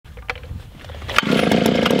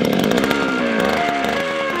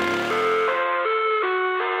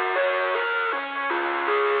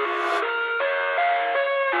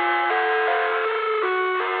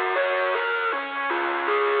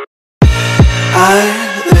I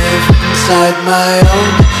live inside my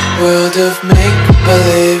own world of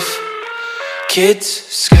make-believe. Kids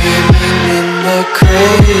screaming in the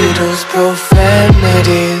cradles,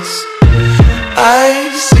 profanities. I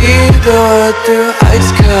see the world through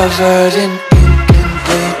ice covered in ink and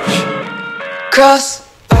bleach. Cross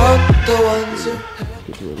out the ones who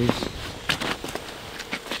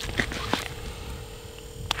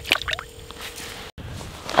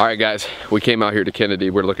Alright guys, we came out here to Kennedy.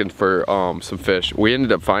 We're looking for some fish. We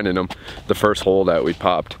ended up finding them the first hole that we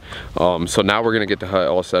popped. So now we're gonna get the hut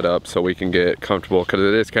all set up so we can get comfortable because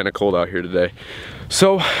it is kind of cold out here today.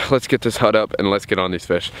 So let's get this hut up and let's get on these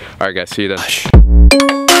fish. Alright guys, see you then.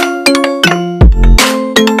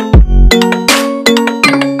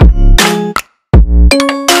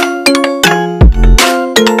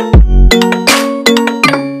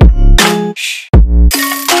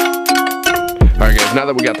 Now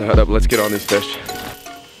that we got the hut up, let's get on these fish.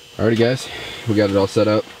 Alrighty guys, we got it all set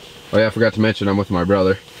up. Oh yeah, I forgot to mention I'm with my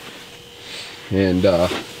brother. And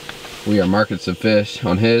we are marking some fish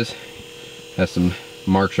on his. Has some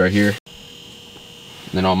marks right here.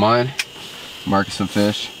 And then on mine, marking some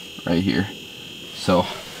fish right here. So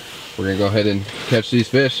we're gonna go ahead and catch these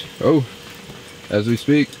fish. Oh, as we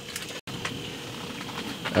speak.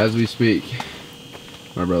 As we speak.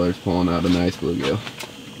 My brother's pulling out a nice bluegill.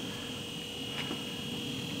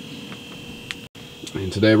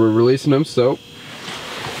 And today we're releasing them, so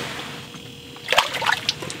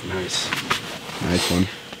nice one.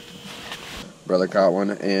 Brother caught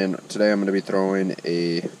one, and today I'm going to be throwing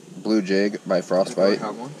a blue jig by Frostbite. I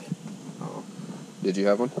have one. Oh. Did you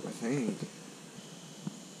have one? I think.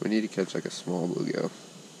 We need to catch like a small bluegill.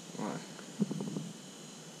 Why?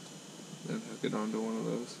 Then hook it onto one of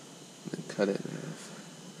those. And cut it in half.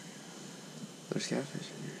 There's catfish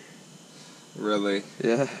in here. Really?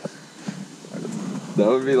 Yeah. That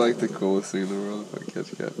would be like the coolest thing in the world if I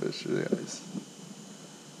catch catfish through the ice.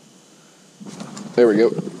 There we go.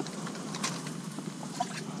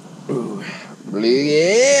 Ooh,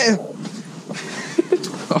 bluegill!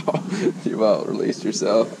 Oh, you about released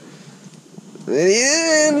yourself.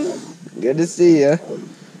 Vivian! Good to see ya.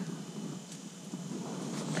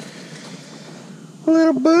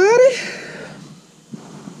 Little buddy.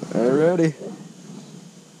 Alrighty.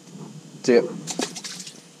 Tip.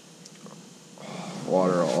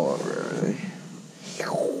 Water all over everything.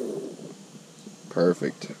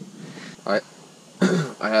 Perfect. I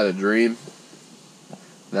had a dream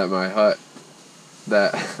that my hut,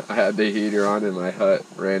 that I had the heater on and my hut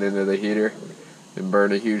ran into the heater and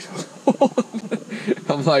burned a huge hole.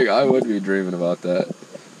 I'm like, I would be dreaming about that.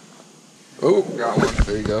 Oh, got one.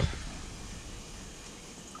 There you go.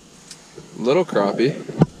 Little crappie.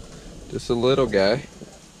 Just a little guy.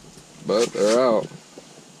 But they're out.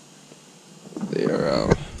 They are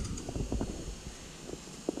out.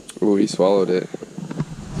 Ooh, he swallowed it.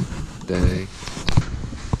 Dang.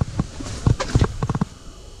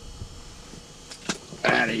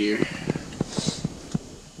 Out of here.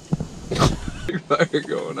 Fire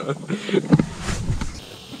going on.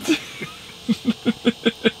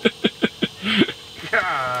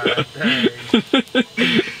 God dang.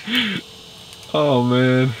 Oh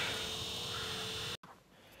man.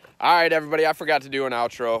 Alright everybody, I forgot to do an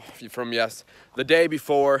outro from the day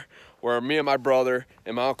before, where me and my brother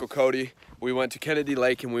and my Uncle Cody, we went to Kennedy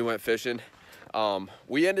Lake and we went fishing.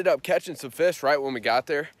 We ended up catching some fish right when we got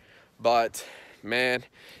there, but man,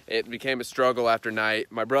 it became a struggle after night.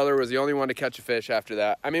 My brother was the only one to catch a fish after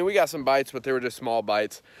that. I mean, we got some bites, but they were just small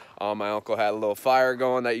bites. My uncle had a little fire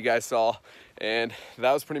going that you guys saw, and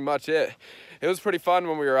that was pretty much it. It was pretty fun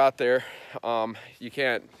when we were out there. You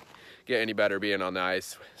can't get any better being on the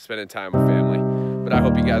ice, spending time with family. But I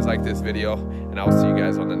hope you guys like this video, and I will see you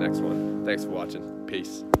guys on the next one. Thanks for watching.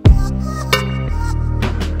 Peace.